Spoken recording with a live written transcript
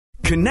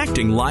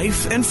Connecting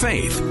life and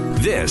faith.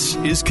 This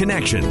is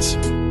Connections.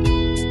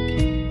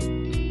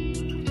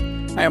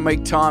 Hi, I'm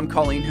Mike Tom.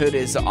 Colleen Hood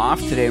is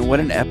off today, and what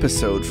an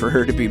episode for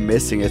her to be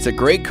missing. It's a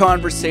great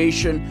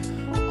conversation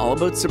all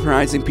about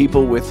surprising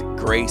people with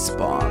grace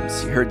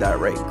bombs. You heard that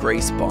right,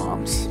 grace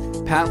bombs.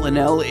 Pat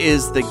Linnell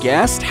is the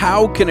guest.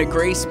 How can a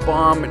grace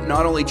bomb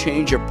not only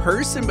change a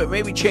person, but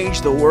maybe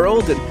change the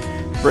world and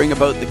bring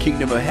about the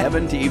kingdom of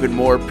heaven to even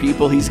more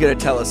people? He's going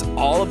to tell us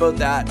all about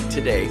that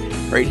today,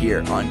 right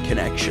here on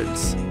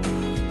Connections.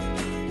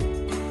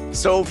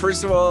 So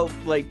first of all,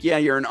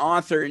 you're an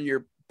author and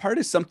you're part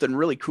of something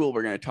really cool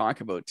we're going to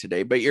talk about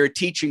today, but you're a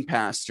teaching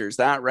pastor. Is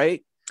that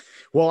right?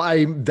 Well,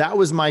 that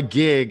was my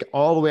gig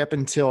all the way up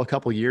until a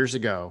couple years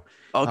ago.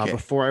 Okay.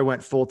 Before I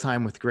went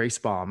full-time with Grace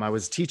Bomb. I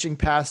was teaching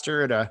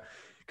pastor at a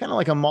kind of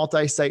like a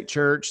multi-site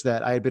church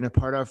that I had been a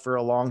part of for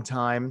a long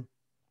time.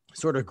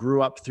 Sort of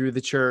grew up through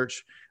the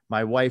church.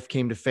 My wife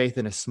came to faith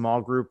in a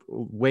small group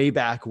way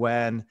back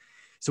when.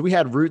 So we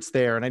had roots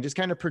there, and I just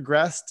kind of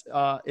progressed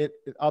it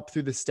up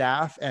through the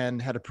staff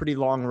and had a pretty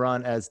long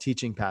run as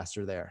teaching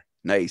pastor there.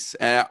 Nice.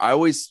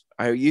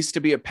 I used to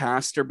be a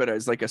pastor, but I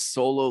was like a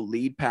solo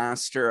lead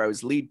pastor. I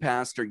was lead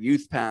pastor,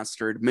 youth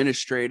pastor,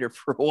 administrator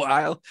for a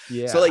while.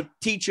 Yeah. So like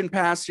teaching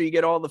pastor, you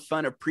get all the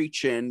fun of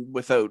preaching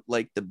without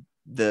like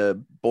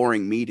the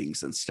boring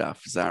meetings and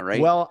stuff. Is that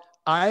right? Well,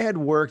 I had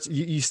worked,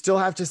 you still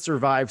have to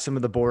survive some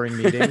of the boring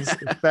meetings,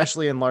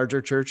 especially in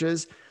larger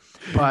churches.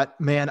 But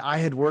man, I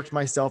had worked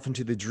myself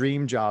into the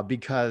dream job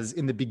because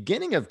in the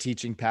beginning of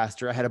teaching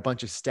pastor, I had a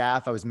bunch of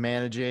staff I was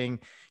managing,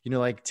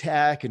 like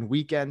tech and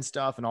weekend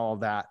stuff and all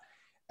of that.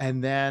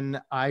 And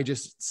then I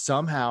just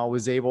somehow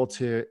was able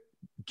to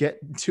get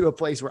to a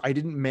place where I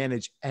didn't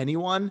manage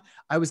anyone.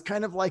 I was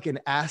kind of like an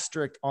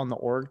asterisk on the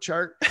org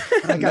chart.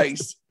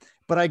 Nice.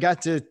 But I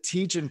got to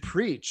teach and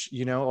preach,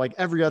 like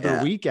every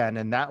other weekend.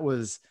 And that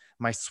was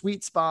my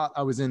sweet spot.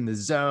 I was in the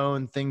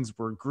zone. Things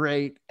were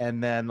great.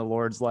 And then the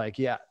Lord's like,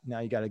 yeah, now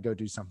you got to go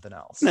do something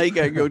else. Now you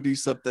got to go do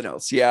something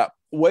else. Yeah.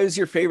 What is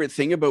your favorite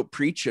thing about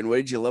preaching? What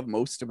did you love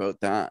most about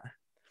that?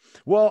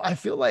 Well, I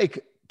feel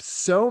like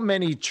so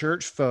many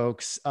church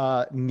folks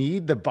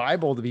need the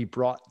Bible to be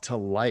brought to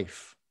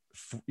life,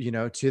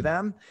 to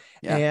them.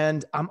 Yeah.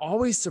 And I'm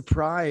always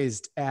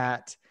surprised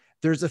at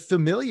there's a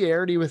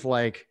familiarity with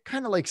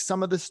kind of like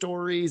some of the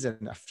stories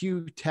and a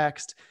few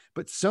texts,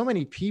 but so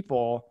many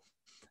people,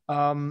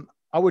 I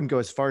wouldn't go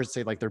as far as to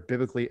say like they're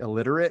biblically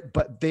illiterate,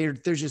 but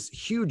there's just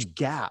huge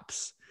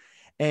gaps.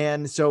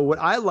 And so what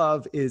I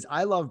love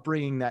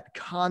bringing that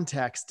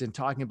context and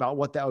talking about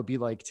what that would be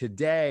like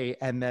today,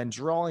 and then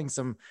drawing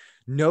some,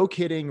 no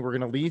kidding, we're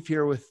going to leave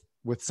here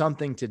with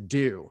something to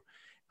do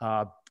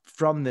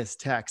from this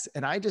text.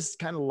 And I just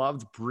kind of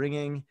loved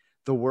bringing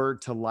the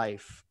word to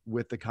life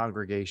with the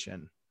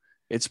congregation.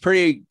 It's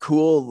pretty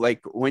cool. Like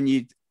when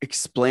you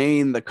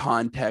explain the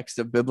context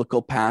of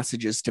biblical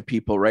passages to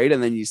people, right?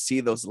 And then you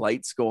see those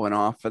lights going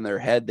off in their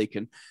head, they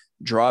can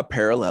draw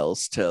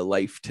parallels to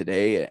life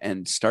today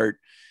and start,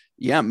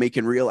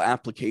 making real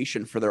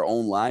application for their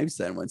own lives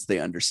then once they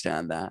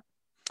understand that.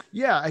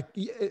 Yeah,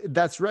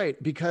 that's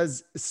right.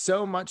 Because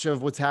so much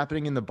of what's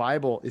happening in the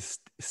Bible is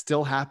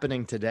still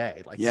happening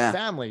today, like the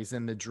families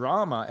and the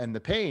drama and the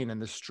pain and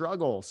the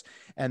struggles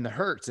and the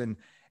hurts. And,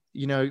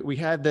 we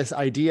had this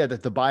idea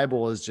that the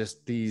Bible is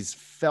just these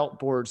felt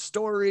board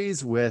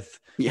stories with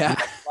a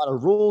lot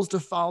of rules to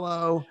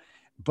follow.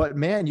 But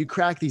man, you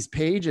crack these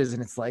pages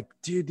and it's like,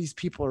 dude, these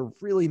people are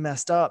really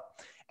messed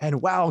up.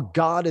 And wow,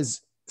 God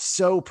is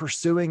so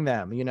pursuing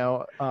them,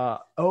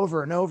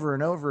 over and over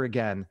and over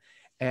again.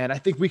 And I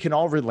think we can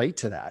all relate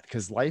to that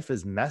because life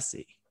is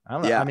messy. I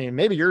don't know. I mean,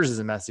 maybe yours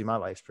isn't messy. My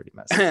life's pretty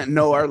messy.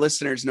 No, our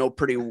listeners know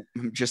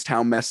just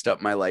how messed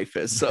up my life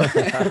is. So.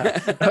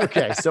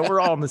 Okay. So we're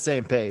all on the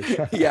same page.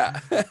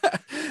 Yeah.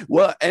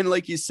 Well, and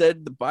like you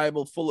said, the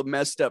Bible full of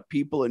messed up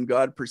people and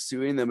God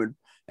pursuing them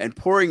and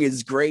pouring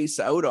his grace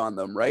out on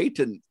them. Right.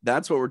 And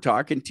that's what we're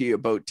talking to you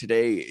about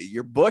today.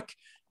 Your book,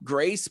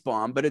 Grace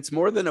Bomb, but it's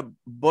more than a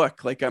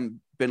book. Like I've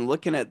been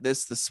looking at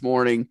this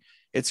morning.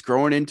 It's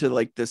growing into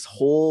like this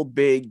whole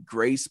big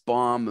grace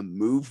bomb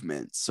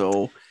movement.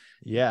 So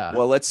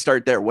well, let's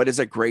start there. What is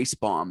a grace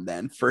bomb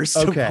then, first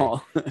of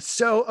all?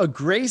 So a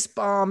grace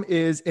bomb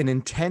is an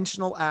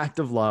intentional act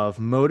of love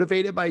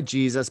motivated by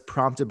Jesus,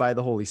 prompted by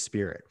the Holy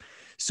Spirit.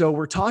 So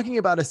we're talking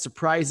about a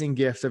surprising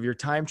gift of your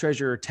time,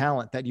 treasure, or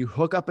talent that you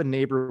hook up a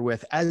neighbor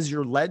with as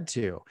you're led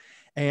to.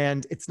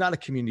 And it's not a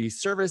community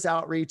service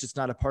outreach. It's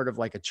not a part of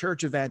like a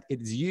church event. It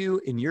is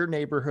you in your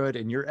neighborhood,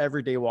 in your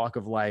everyday walk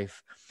of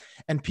life.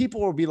 And people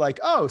will be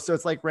like, oh, so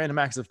it's like random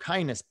acts of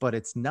kindness, but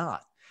it's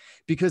not.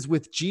 Because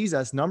with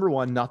Jesus, number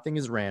one, nothing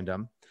is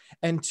random.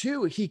 And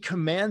two, he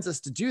commands us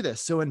to do this.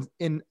 So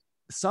in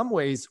some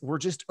ways, we're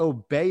just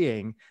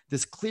obeying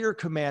this clear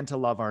command to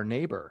love our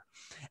neighbor.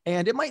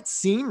 And it might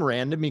seem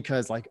random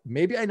because like,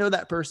 maybe I know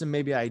that person,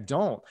 maybe I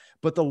don't,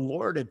 but the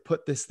Lord had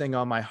put this thing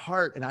on my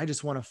heart and I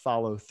just want to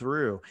follow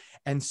through.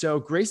 And so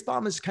Grace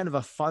Bomb is kind of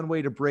a fun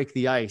way to break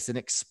the ice and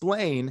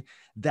explain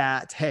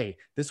that, hey,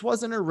 this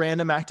wasn't a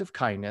random act of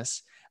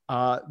kindness.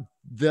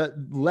 The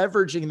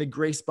leveraging the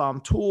Grace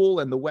Bomb tool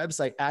and the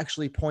website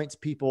actually points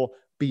people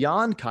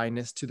beyond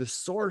kindness to the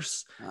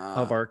source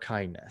of our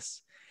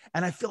kindness.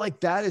 And I feel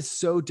like that is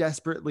so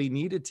desperately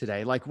needed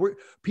today. Like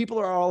people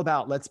are all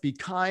about, let's be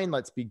kind,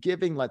 let's be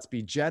giving, let's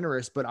be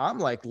generous. But I'm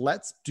like,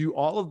 let's do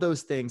all of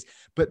those things,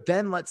 but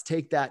then let's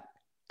take that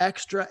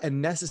extra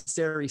and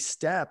necessary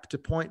step to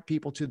point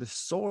people to the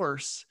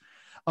source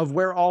of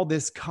where all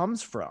this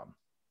comes from.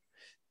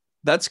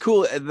 That's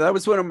cool. That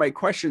was one of my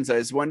questions. I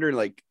was wondering,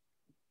 like,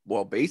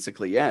 well,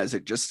 basically, yeah, is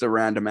it just a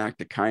random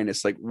act of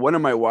kindness? Like one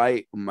of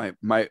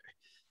my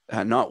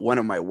not one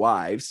of my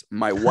wives,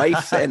 my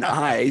wife and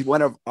I,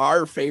 one of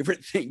our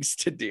favorite things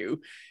to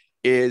do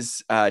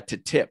is to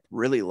tip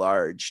really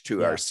large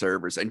to our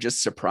servers and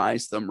just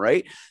surprise them,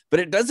 right? But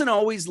it doesn't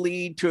always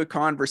lead to a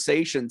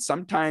conversation.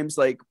 Sometimes,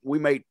 like, we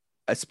might,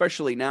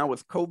 especially now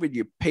with COVID,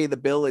 you pay the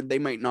bill and they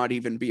might not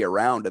even be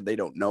around and they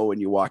don't know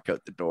when you walk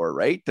out the door,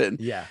 right? And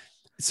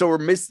so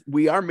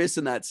we are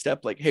missing that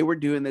step. Like, hey, we're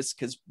doing this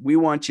because we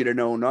want you to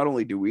know, not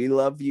only do we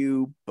love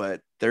you,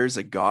 but there's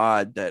a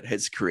God that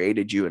has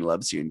created you and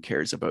loves you and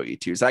cares about you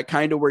too. Is that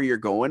kind of where you're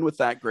going with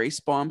that Grace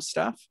Bomb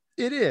stuff?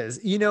 It is.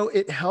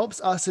 It helps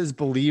us as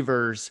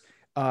believers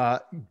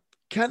kind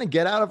of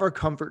get out of our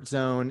comfort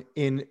zone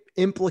in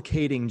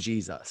implicating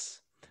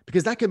Jesus,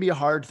 because that can be a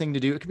hard thing to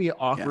do. It can be an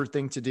awkward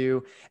thing to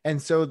do. And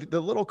so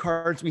the little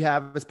cards we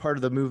have as part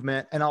of the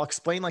movement, and I'll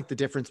explain like the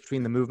difference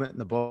between the movement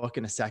and the book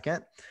in a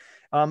second.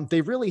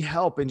 They really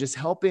help in just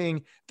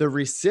helping the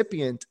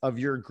recipient of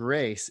your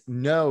grace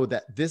know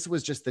that this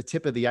was just the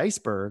tip of the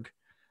iceberg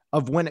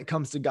of when it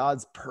comes to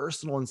God's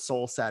personal and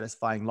soul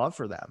satisfying love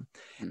for them.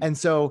 And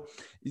so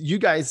you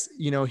guys,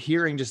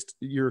 hearing just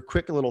your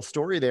quick little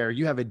story there,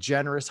 you have a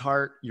generous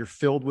heart, you're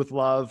filled with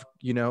love,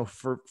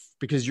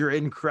 because you're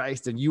in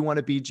Christ and you want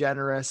to be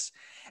generous.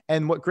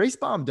 And what Grace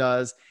Bomb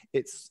does,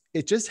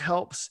 it just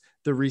helps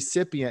the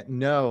recipient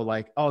know,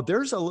 like, oh,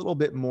 there's a little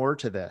bit more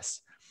to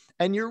this.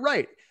 And you're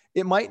right.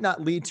 It might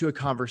not lead to a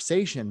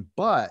conversation,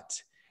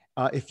 but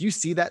if you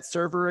see that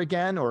server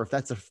again, or if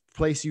that's a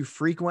place you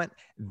frequent,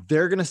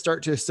 they're going to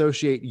start to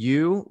associate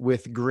you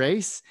with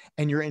grace,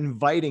 and you're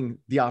inviting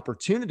the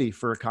opportunity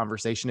for a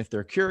conversation if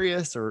they're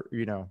curious, or,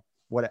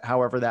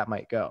 however that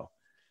might go.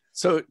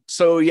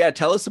 So yeah,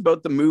 tell us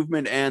about the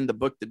movement and the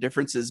book, the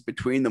differences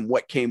between them.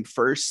 What came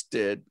first?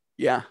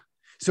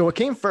 So what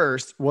came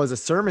first was a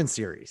sermon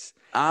series.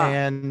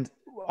 And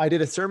I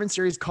did a sermon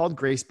series called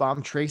Grace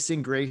Bomb,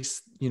 tracing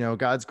grace,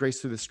 God's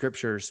grace through the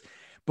scriptures.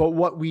 But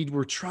what we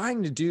were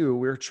trying to do,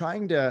 we were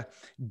trying to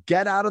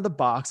get out of the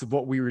box of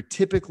what we would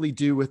typically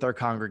do with our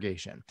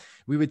congregation.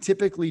 We would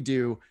typically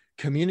do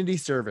community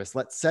service.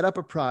 Let's set up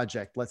a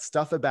project. Let's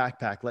stuff a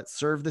backpack. Let's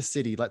serve the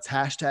city. Let's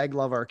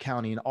 #love our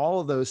county, and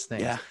all of those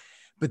things. Yeah.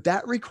 But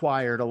that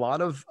required a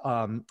lot of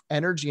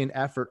energy and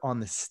effort on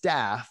the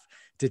staff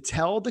to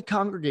tell the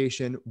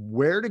congregation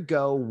where to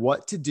go,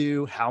 what to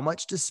do, how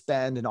much to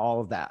spend, and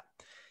all of that.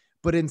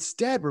 But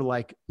instead, we're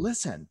like,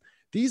 listen,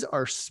 these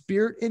are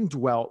spirit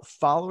indwelt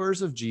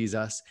followers of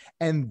Jesus,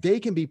 and they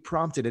can be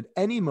prompted at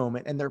any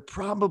moment, and they're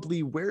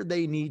probably where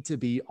they need to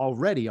be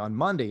already on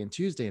Monday and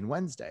Tuesday and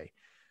Wednesday.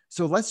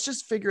 So let's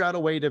just figure out a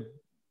way to,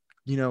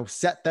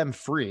 set them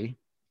free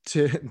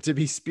to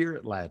be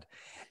spirit led.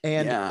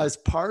 And as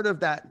part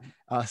of that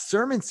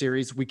sermon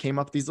series, we came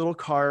up with these little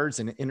cards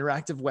and an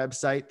interactive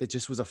website that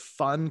just was a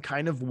fun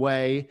kind of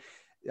way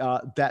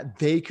that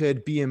they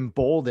could be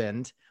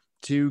emboldened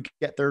to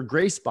get their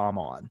Grace Bomb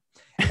on.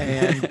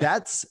 And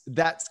that's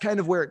kind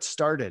of where it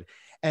started.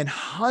 And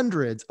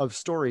hundreds of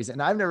stories,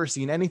 and I've never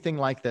seen anything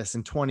like this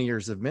in 20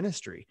 years of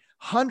ministry.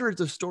 Hundreds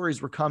of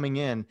stories were coming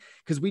in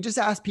because we just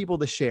asked people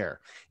to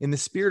share. In the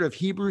spirit of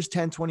Hebrews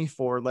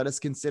 10:24, let us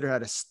consider how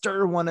to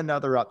stir one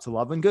another up to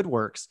love and good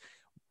works.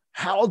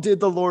 How did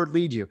the Lord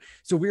lead you?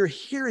 So we were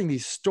hearing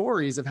these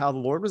stories of how the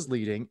Lord was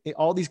leading in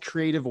all these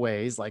creative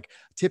ways, like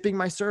tipping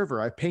my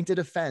server. I painted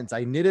a fence.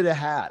 I knitted a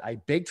hat. I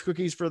baked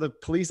cookies for the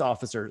police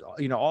officers,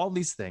 all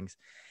these things.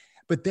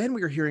 But then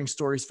we were hearing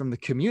stories from the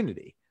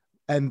community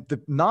and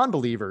the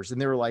non-believers. And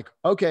they were like,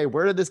 okay,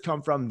 where did this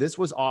come from? This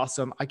was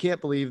awesome. I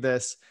can't believe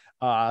this.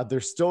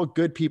 There's still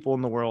good people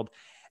in the world.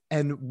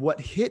 And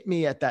what hit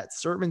me at that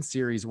sermon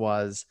series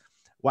was,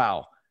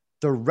 wow,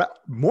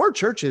 more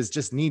churches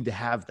just need to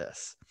have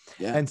this.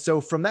 Yeah. And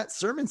so from that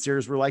sermon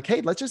series, we're like,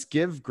 hey, let's just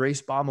give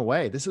Grace Bomb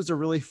away. This was a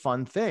really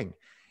fun thing.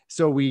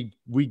 So we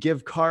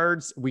give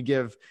cards, we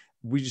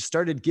just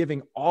started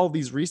giving all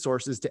these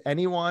resources to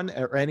anyone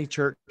or any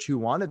church who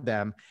wanted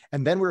them.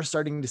 And then we're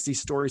starting to see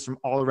stories from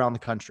all around the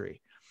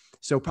country.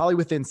 So probably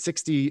within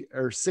 6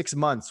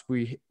 months,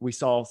 we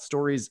saw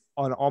stories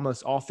on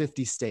almost all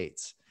 50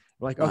 states.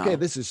 We're like, okay,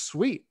 this is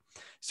sweet.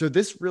 So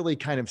this really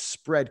kind of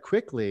spread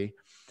quickly.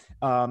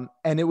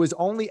 And it was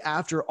only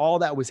after all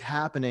that was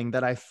happening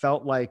that I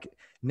felt like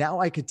now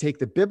I could take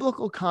the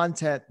biblical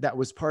content that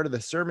was part of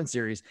the sermon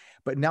series,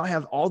 but now I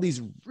have all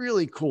these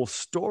really cool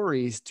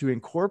stories to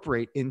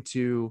incorporate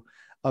into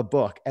a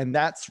book. And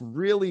that's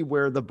really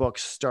where the book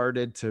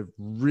started to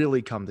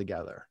really come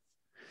together.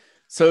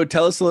 So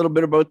tell us a little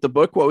bit about the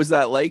book. What was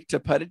that like to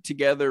put it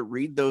together,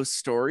 read those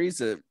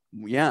stories?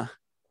 Yeah.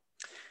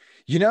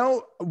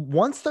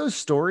 Once those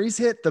stories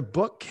hit, the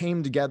book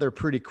came together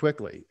pretty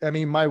quickly. I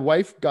mean, my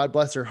wife, God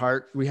bless her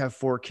heart, we have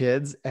 4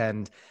 kids,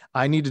 and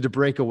I needed to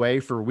break away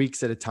for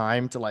weeks at a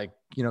time to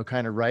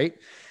kind of write.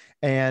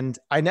 And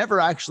I never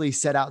actually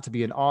set out to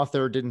be an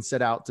author, didn't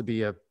set out to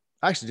be a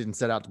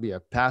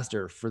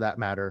pastor for that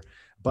matter,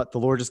 but the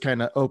Lord just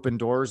kind of opened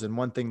doors and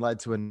one thing led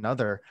to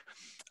another.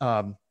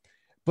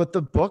 But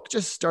the book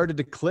just started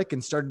to click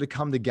and started to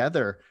come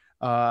together,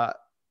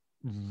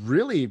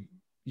 really,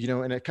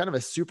 in a kind of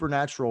a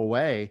supernatural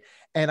way.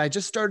 And I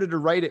just started to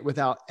write it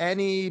without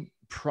any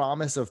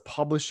promise of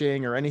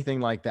publishing or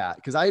anything like that.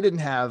 Because we didn't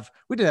have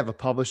a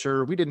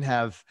publisher. We didn't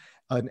have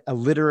a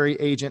literary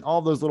agent,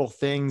 all those little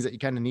things that you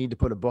kind of need to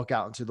put a book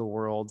out into the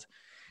world.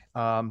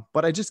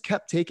 But I just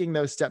kept taking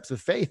those steps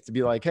of faith to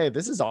be like, hey,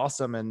 this is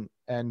awesome.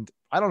 And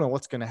I don't know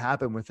what's going to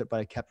happen with it, but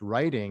I kept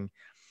writing.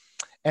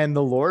 And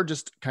the Lord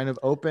just kind of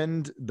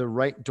opened the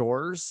right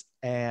doors,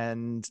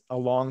 and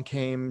along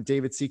came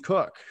David C.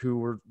 Cook,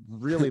 who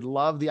really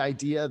loved the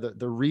idea,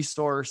 the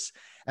resource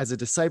as a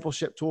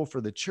discipleship tool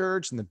for the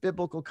church and the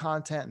biblical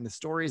content and the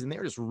stories. And they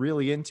were just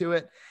really into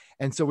it.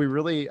 And so we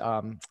really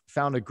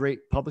found a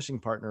great publishing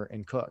partner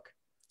in Cook.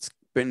 It's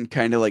been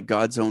kind of like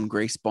God's own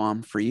grace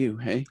bomb for you.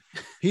 Hey,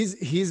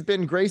 he's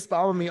been grace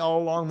bombing me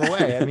all along the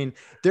way. I mean,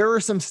 there were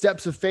some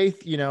steps of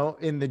faith,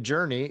 in the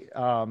journey,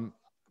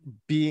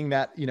 being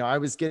that, I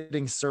was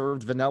getting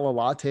served vanilla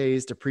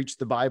lattes to preach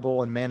the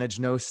Bible and manage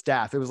no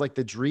staff. It was like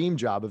the dream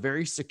job, a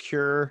very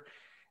secure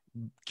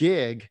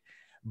gig.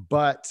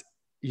 But,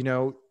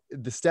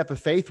 the step of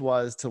faith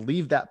was to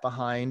leave that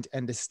behind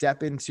and to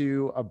step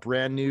into a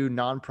brand new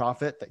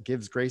nonprofit that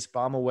gives Grace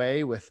Bomb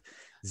away with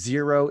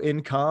zero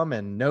income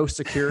and no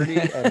security,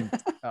 and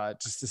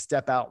just to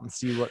step out and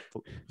see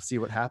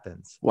what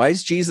happens. Why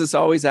does Jesus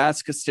always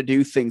ask us to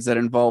do things that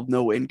involve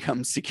no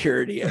income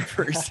security at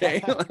first?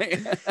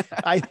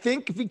 I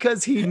think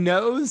because he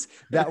knows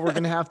that we're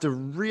going to have to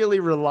really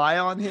rely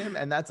on him,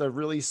 and that's a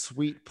really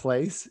sweet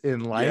place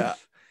in life. Yeah,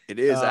 it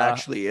is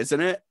actually,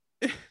 isn't it?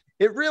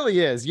 It really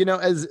is.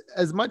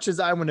 As much as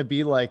I want to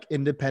be like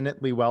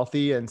independently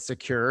wealthy and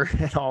secure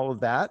and all of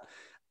that,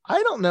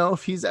 I don't know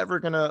if he's ever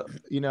going to,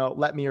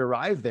 let me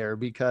arrive there,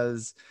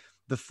 because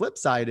the flip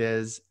side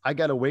is I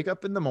got to wake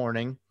up in the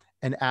morning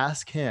and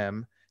ask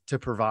him to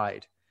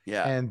provide.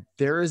 Yeah. And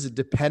there is a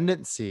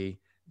dependency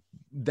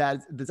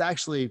that's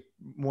actually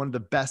one of the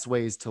best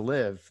ways to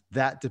live,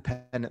 that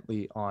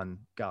dependently on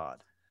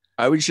God.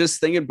 I was just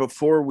thinking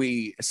before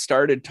we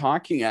started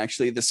talking,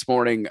 actually, this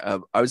morning,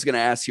 I was going to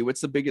ask you,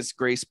 what's the biggest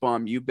grace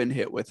bomb you've been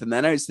hit with? And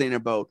then I was thinking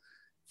about,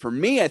 for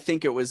me, I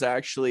think it was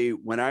actually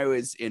when I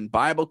was in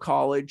Bible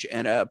college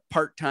and a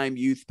part-time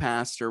youth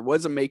pastor,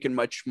 wasn't making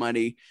much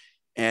money,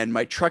 and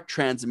my truck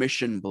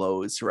transmission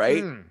blows,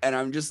 right? And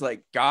I'm just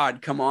like,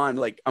 God, come on.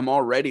 Like, I'm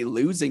already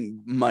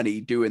losing money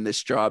doing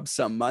this job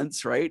some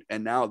months, right?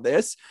 And now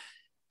this.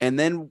 And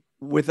then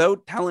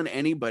without telling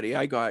anybody,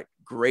 I got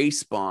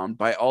grace bombed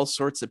by all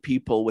sorts of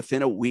people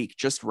within a week,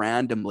 just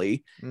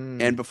randomly.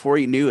 And before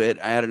you knew it,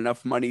 I had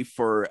enough money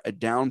for a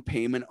down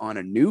payment on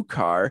a new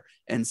car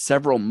and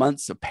several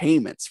months of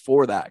payments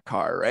for that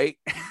car. Right.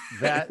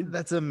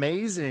 That's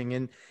amazing.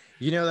 And,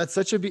 that's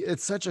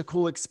it's such a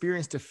cool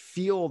experience to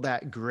feel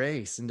that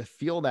grace and to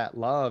feel that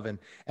love. And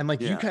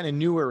you kind of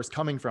knew where it was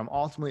coming from.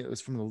 Ultimately, it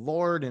was from the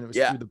Lord, and it was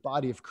through the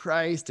body of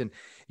Christ. And,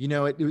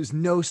 it was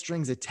no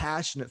strings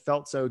attached, and it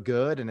felt so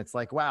good. And it's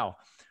like, wow,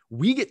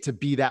 we get to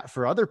be that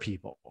for other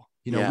people.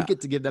 We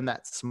get to give them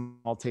that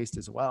small taste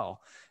as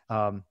well.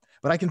 But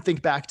I can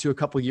think back to a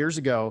couple of years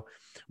ago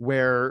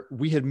where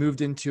we had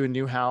moved into a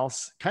new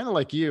house, kind of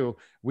like you.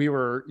 We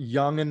were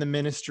young in the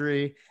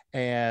ministry,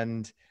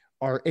 and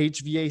our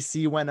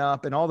HVAC went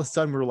up, and all of a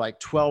sudden we were like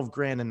 12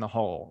 grand in the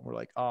hole. We're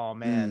like, oh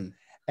man.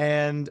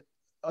 And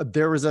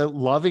there was a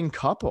loving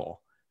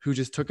couple who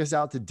just took us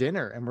out to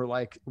dinner, and we're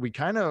like, we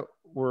kind of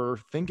were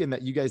thinking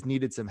that you guys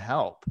needed some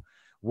help.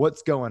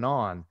 What's going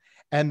on?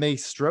 And they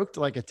stroked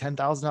like a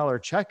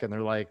 $10,000 check, and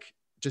they're like,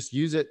 just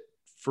use it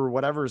for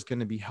whatever is going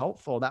to be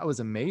helpful. That was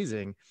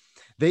amazing.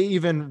 They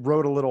even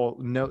wrote a little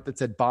note that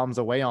said bombs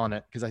away on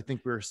it, because I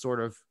think we were sort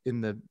of in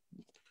the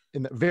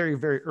very,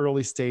 very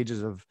early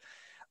stages of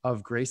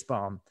Grace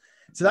Bomb.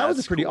 So that was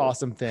a pretty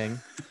awesome thing.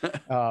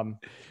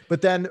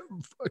 But then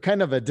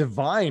kind of a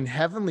divine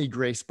heavenly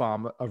grace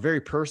bomb, a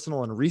very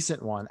personal and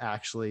recent one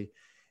actually,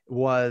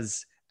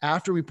 was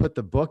after we put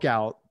the book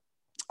out.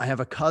 I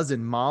have a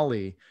cousin,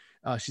 Molly.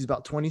 She's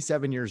about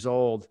 27 years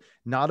old,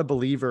 not a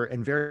believer,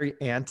 and very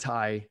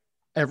anti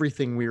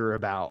everything we were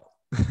about,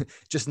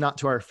 just not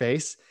to our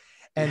face.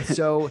 And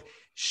so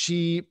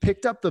she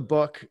picked up the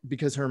book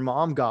because her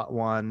mom got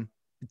one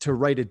to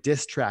write a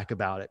diss track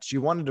about it. She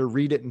wanted to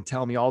read it and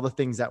tell me all the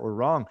things that were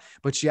wrong.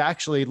 But she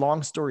actually,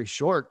 long story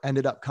short,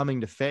 ended up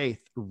coming to faith,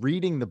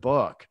 reading the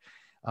book,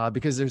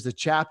 because there's a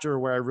chapter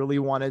where I really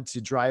wanted to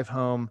drive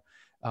home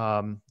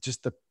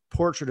just the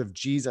portrait of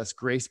Jesus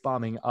grace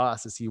bombing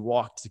us as he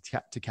walked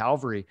to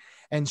Calvary.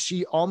 And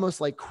she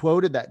almost like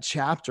quoted that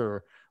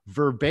chapter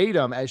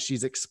verbatim as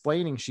she's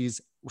explaining.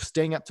 She's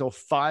staying up till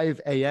 5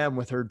 a.m.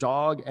 with her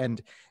dog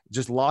and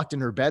just locked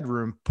in her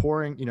bedroom,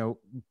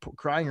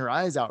 crying her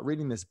eyes out,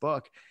 reading this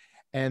book.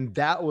 And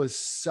that was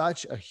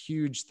such a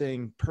huge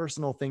thing,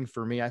 personal thing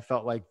for me. I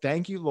felt like,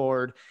 thank you,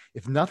 Lord.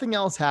 If nothing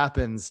else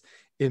happens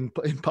in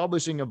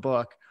publishing a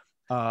book,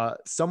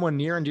 someone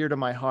near and dear to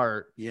my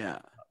heart. Yeah.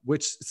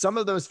 Which some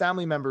of those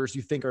family members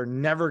you think are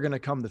never going to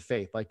come to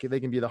faith, like they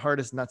can be the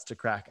hardest nuts to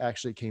crack,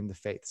 actually came to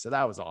faith. So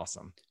that was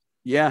awesome.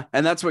 Yeah.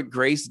 And that's what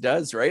grace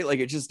does, right? Like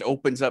it just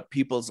opens up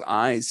people's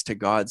eyes to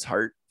God's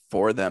heart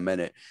for them.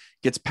 And it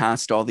gets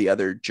past all the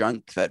other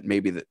junk that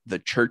maybe the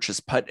church has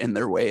put in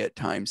their way at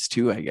times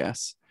too, I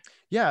guess.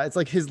 Yeah. It's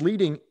like his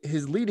leading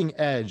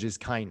edge is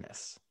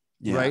kindness,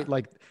 right?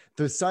 Like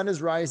the sun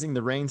is rising,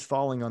 the rain's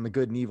falling on the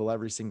good and evil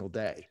every single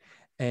day.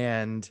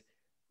 And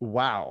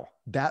wow,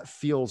 that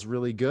feels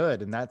really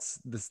good. And that's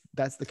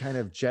the kind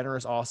of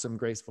generous, awesome,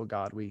 graceful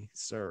God we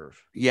serve.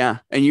 Yeah.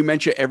 And you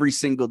mentioned every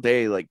single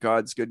day, like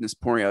God's goodness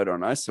pouring out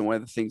on us. And one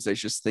of the things I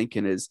was just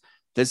thinking is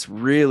this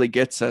really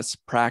gets us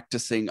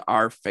practicing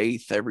our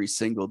faith every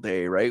single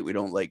day, right? We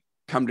don't like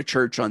come to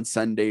church on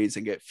Sundays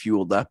and get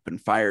fueled up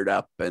and fired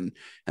up and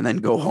then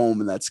go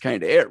home. And that's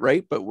kind of it,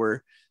 right? But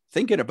we're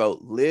thinking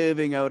about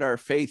living out our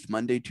faith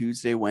Monday,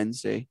 Tuesday,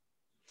 Wednesday.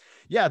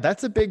 Yeah,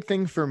 that's a big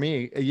thing for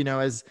me,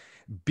 as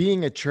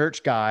being a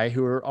church guy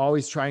who are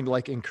always trying to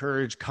like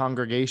encourage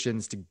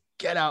congregations to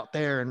get out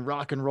there and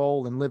rock and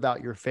roll and live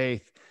out your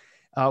faith.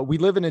 We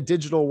live in a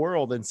digital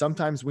world, and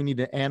sometimes we need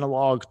an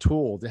analog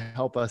tool to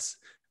help us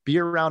be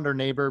around our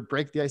neighbor,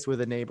 break the ice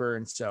with a neighbor.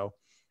 And so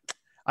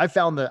I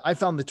found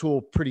the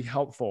tool pretty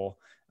helpful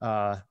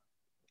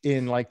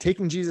in like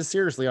taking Jesus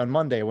seriously on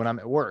Monday when I'm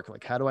at work.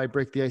 Like, how do I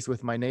break the ice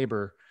with my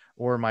neighbor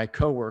or my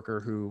coworker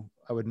who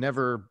I would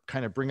never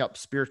kind of bring up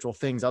spiritual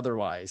things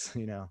otherwise,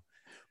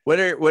 What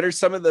are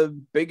some of the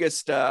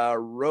biggest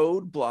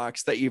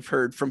roadblocks that you've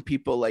heard from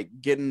people, like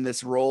getting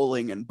this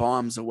rolling and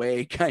bombs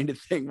away kind of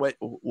thing?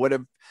 What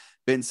have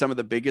been some of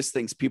the biggest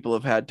things people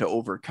have had to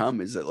overcome?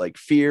 Is it like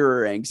fear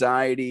or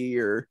anxiety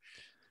or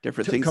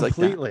different things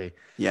completely. like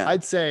that? Yeah.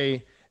 I'd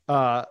say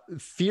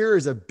fear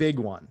is a big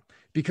one,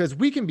 because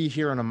we can be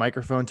here on a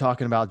microphone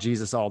talking about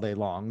Jesus all day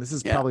long. This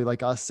is probably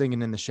like us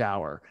singing in the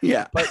shower.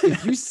 Yeah. But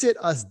if you sit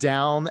us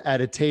down at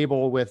a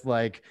table with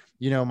like,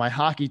 my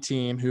hockey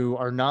team who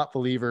are not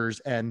believers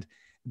and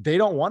they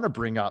don't want to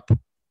bring up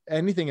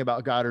anything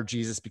about God or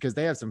Jesus because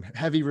they have some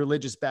heavy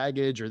religious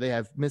baggage or they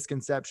have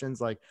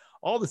misconceptions, like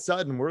all of a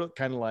sudden we're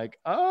kind of like,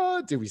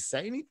 oh, do we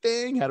say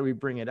anything? How do we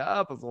bring it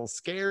up? It's a little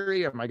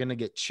scary. Am I going to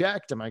get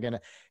checked? Am I going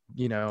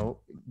to,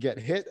 get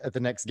hit at the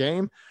next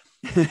game?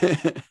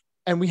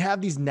 And we have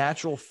these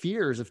natural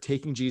fears of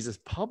taking Jesus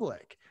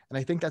public. And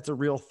I think that's a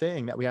real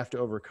thing that we have to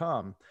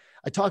overcome.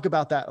 I talk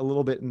about that a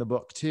little bit in the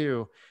book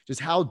too. Just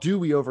how do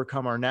we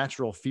overcome our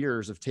natural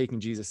fears of taking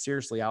Jesus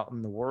seriously out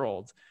in the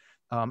world?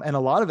 And a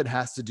lot of it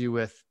has to do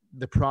with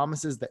the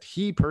promises that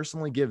he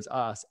personally gives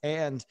us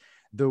and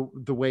the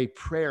way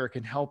prayer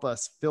can help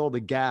us fill the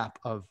gap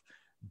of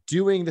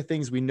doing the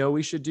things we know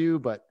we should do,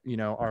 but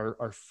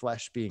our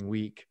flesh being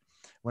weak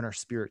when our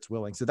spirit's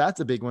willing. So that's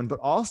a big one. But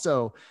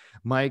also,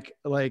 Mike,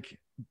 like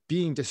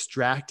being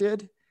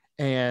distracted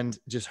and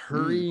just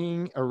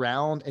hurrying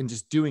around and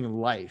just doing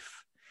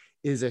life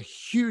is a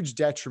huge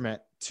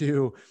detriment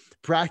to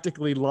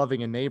practically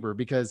loving a neighbor,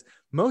 because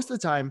most of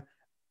the time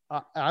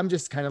I'm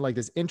just kind of like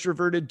this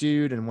introverted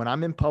dude. And when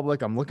I'm in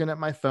public, I'm looking at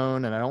my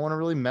phone and I don't want to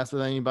really mess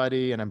with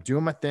anybody, and I'm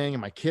doing my thing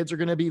and my kids are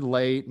going to be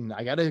late and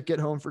I got to get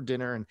home for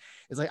dinner. And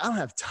it's like, I don't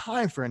have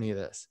time for any of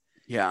this.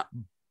 Yeah.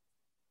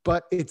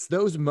 But it's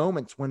those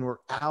moments when we're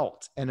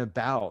out and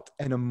about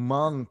and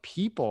among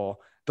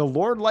people, the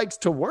Lord likes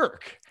to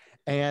work.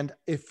 And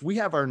if we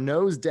have our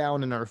nose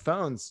down in our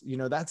phones,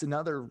 that's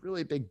another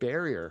really big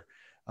barrier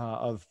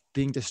of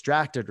being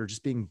distracted or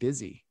just being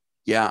busy.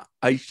 Yeah.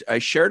 I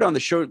shared on the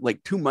show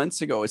like 2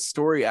 months ago, a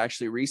story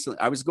actually recently.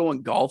 I was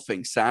going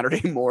golfing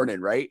Saturday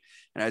morning, right?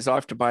 And I was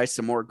off to buy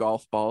some more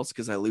golf balls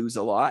because I lose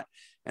a lot.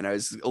 And I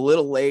was a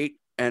little late.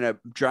 And I'm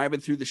driving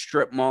through the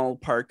strip mall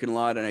parking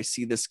lot and I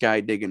see this guy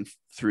digging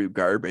through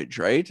garbage,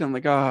 right? I'm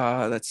like,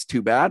 that's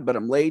too bad, but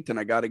I'm late and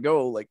I got to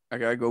go. Like, I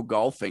got to go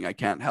golfing. I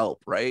can't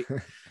help, right?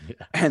 Yeah.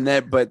 And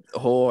then, but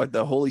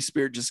the Holy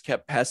Spirit just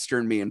kept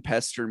pestering me.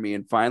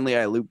 And finally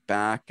I looped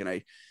back and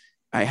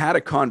I had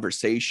a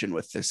conversation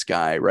with this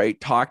guy, right?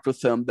 Talked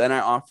with him. Then I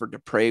offered to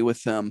pray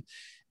with him.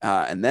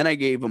 And then I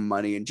gave him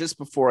money. And just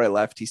before I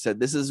left, he said,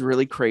 this is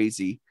really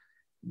crazy,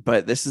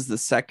 but this is the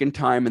second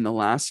time in the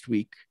last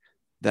week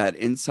that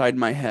inside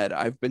my head,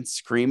 I've been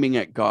screaming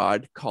at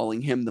God, calling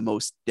him the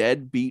most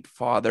deadbeat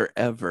father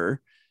ever.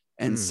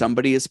 And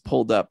somebody has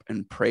pulled up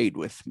and prayed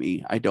with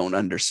me. I don't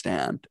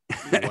understand.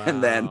 Wow.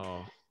 And then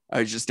I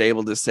was just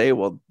able to say,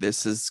 well,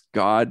 this is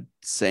God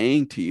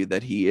saying to you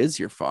that he is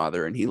your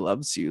father and he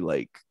loves you,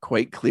 like,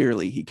 quite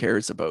clearly. He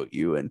cares about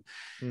you. And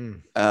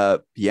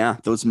yeah,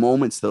 those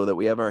moments though, that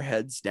we have our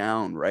heads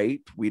down, right?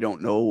 We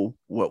don't know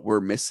what we're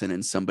missing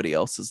in somebody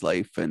else's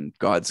life, and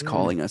God's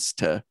calling us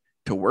to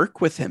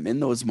work with him in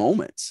those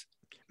moments.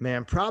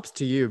 Man, props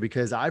to you,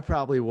 because I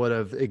probably would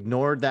have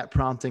ignored that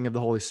prompting of the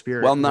Holy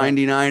Spirit. Well,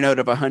 99 out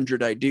of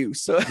 100 I do.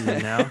 So,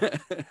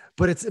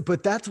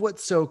 but that's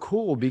what's so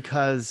cool,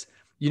 because,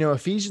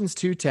 Ephesians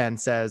 2:10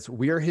 says,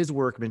 we are his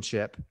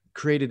workmanship,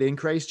 created in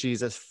Christ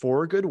Jesus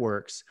for good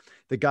works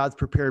that God's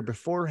prepared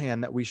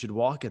beforehand that we should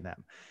walk in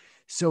them.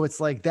 So it's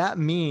like, that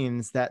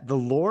means that the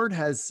Lord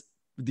has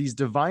these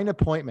divine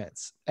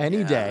appointments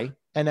any day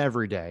and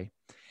every day.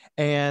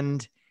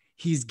 And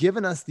he's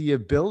given us the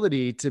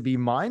ability to be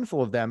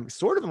mindful of them,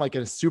 sort of in like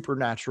a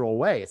supernatural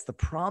way. It's the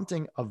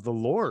prompting of the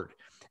Lord.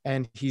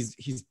 And he's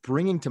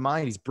bringing to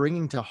mind, he's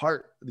bringing to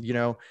heart,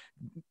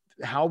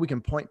 how we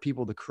can point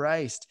people to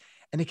Christ.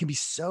 And it can be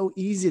so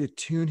easy to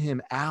tune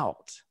him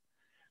out.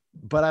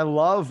 But I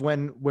love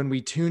when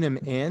we tune him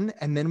in,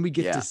 and then we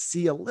get to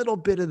see a little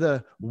bit of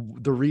the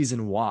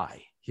reason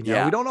why. We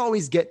don't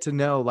always get to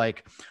know,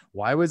 like,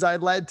 why was I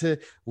led to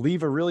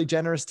leave a really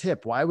generous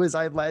tip? Why was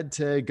I led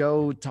to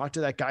go talk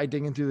to that guy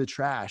digging through the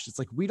trash? It's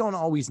like, we don't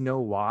always know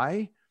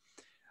why,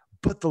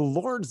 but the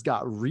Lord's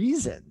got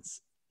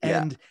reasons.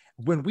 And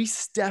when we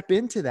step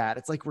into that,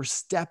 it's like we're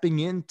stepping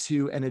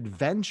into an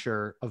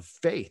adventure of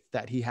faith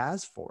that he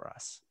has for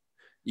us.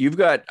 You've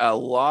got a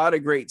lot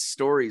of great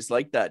stories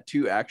like that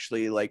too,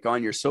 actually, like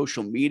on your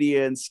social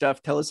media and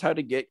stuff. Tell us how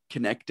to get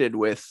connected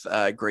with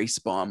Grace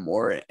Bomb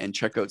more and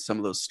check out some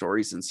of those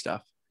stories and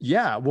stuff.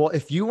 Yeah. Well,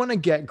 if you want to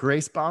get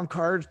Grace Bomb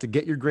cards to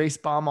get your Grace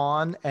Bomb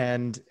on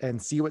and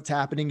see what's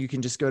happening, you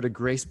can just go to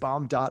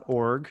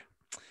gracebomb.org,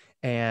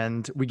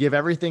 and we give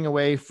everything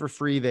away for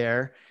free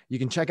there. You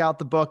can check out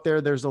the book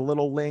there. There's a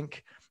little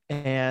link.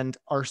 And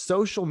our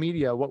social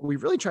media, what we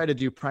really try to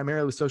do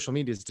primarily with social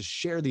media is to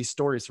share these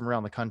stories from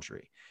around the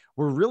country.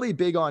 We're really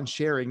big on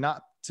sharing,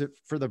 not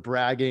for the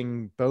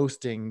bragging,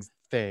 boasting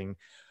thing,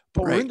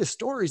 but we're into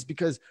stories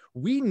because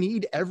we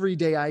need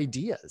everyday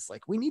ideas.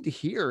 Like, we need to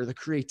hear the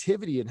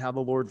creativity and how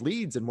the Lord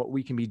leads and what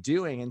we can be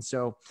doing. And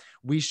so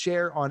we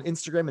share on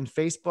Instagram and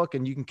Facebook,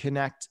 and you can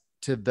connect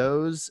to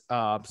those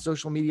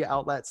social media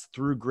outlets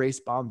through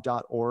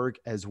gracebomb.org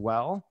as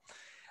well.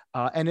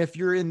 And if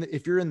you're in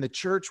the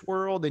church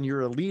world and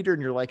you're a leader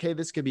and you're like, hey,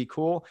 this could be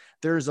cool,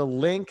 there's a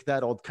link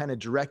that'll kind of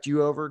direct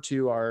you over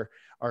to our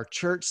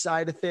church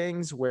side of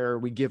things, where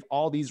we give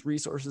all these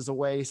resources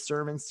away: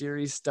 sermon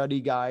series,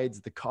 study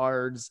guides, the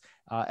cards,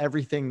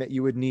 everything that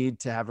you would need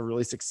to have a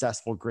really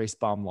successful Grace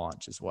Bomb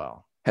launch as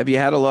well. Have you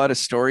had a lot of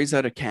stories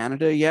out of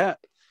Canada yet?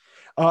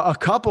 A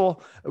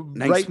couple.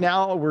 Nice. Right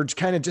now, we're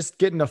kind of just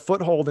getting a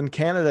foothold in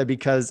Canada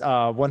because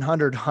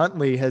 100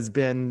 Huntley has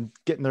been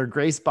getting their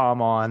Grace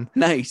Bomb on.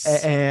 Nice.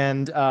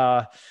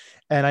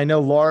 And I know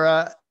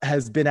Laura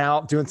has been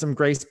out doing some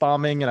Grace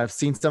Bombing, and I've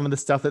seen some of the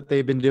stuff that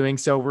they've been doing.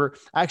 So we're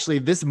actually,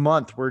 this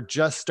month, we're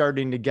just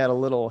starting to get a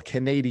little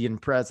Canadian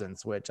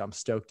presence, which I'm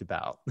stoked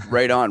about.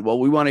 Right on. Well,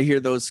 we want to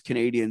hear those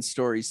Canadian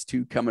stories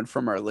too, coming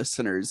from our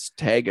listeners.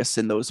 Tag us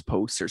in those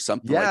posts or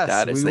something like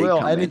that. Yes, we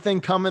will.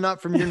 Anything coming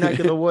up from your neck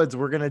of the woods,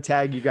 we're going to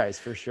tag you guys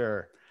for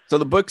sure. So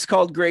the book's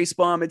called Grace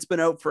Bomb. It's been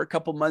out for a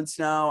couple months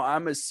now.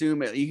 I'm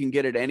assuming you can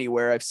get it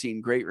anywhere. I've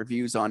seen great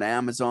reviews on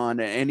Amazon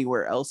and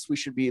anywhere else we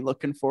should be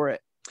looking for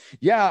it.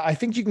 Yeah, I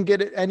think you can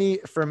get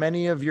it from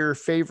any of your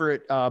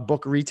favorite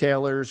book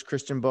retailers,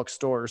 Christian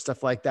bookstores,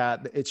 stuff like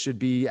that. It should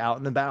be out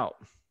and about.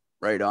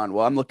 Right on.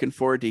 Well, I'm looking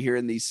forward to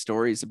hearing these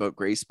stories about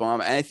Grace Bomb.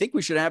 And I think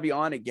we should have you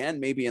on again,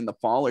 maybe in the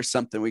fall or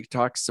something. We could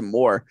talk some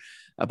more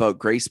about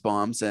Grace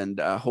Bombs and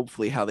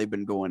hopefully how they've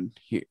been going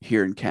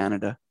here in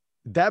Canada.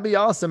 That'd be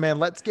awesome, man.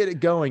 Let's get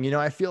it going.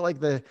 I feel like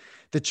the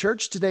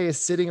church today is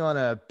sitting on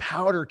a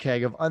powder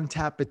keg of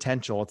untapped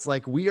potential. It's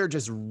like we are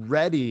just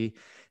ready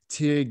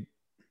to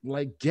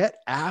get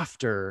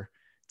after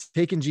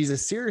taking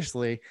Jesus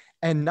seriously,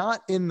 and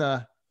not in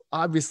the,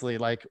 obviously,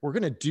 like, we're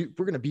going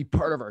to be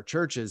part of our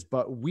churches,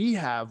 but we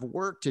have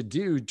work to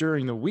do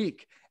during the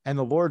week. And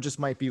the Lord just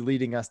might be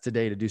leading us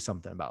today to do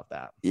something about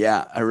that.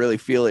 Yeah, I really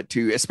feel it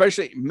too,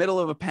 especially middle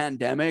of a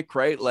pandemic,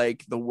 right?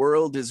 Like, the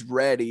world is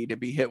ready to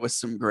be hit with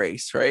some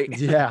grace, right?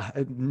 Yeah,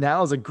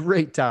 now is a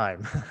great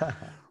time.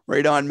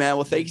 Right on, man.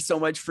 Well, thank you so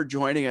much for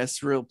joining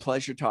us. Real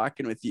pleasure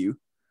talking with you.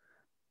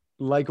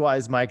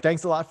 Likewise, Mike.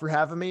 Thanks a lot for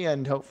having me,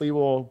 and hopefully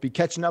we'll be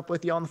catching up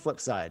with you on the flip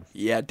side.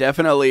 Yeah,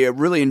 definitely. I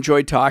really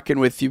enjoyed talking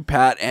with you,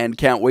 Pat, and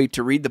can't wait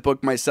to read the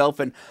book myself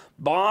and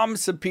bomb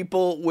some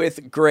people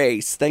with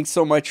grace. Thanks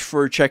so much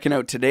for checking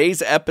out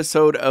today's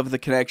episode of the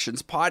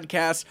Connections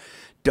Podcast.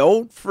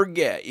 Don't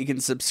forget, you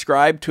can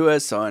subscribe to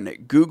us on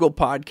Google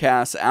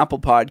Podcasts, Apple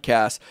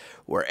Podcasts,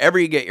 wherever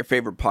you get your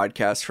favorite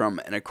podcasts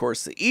from. And of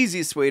course, the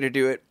easiest way to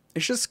do it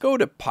is just go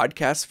to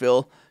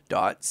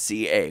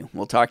podcastville.ca.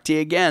 We'll talk to you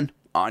again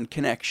on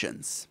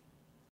Connections.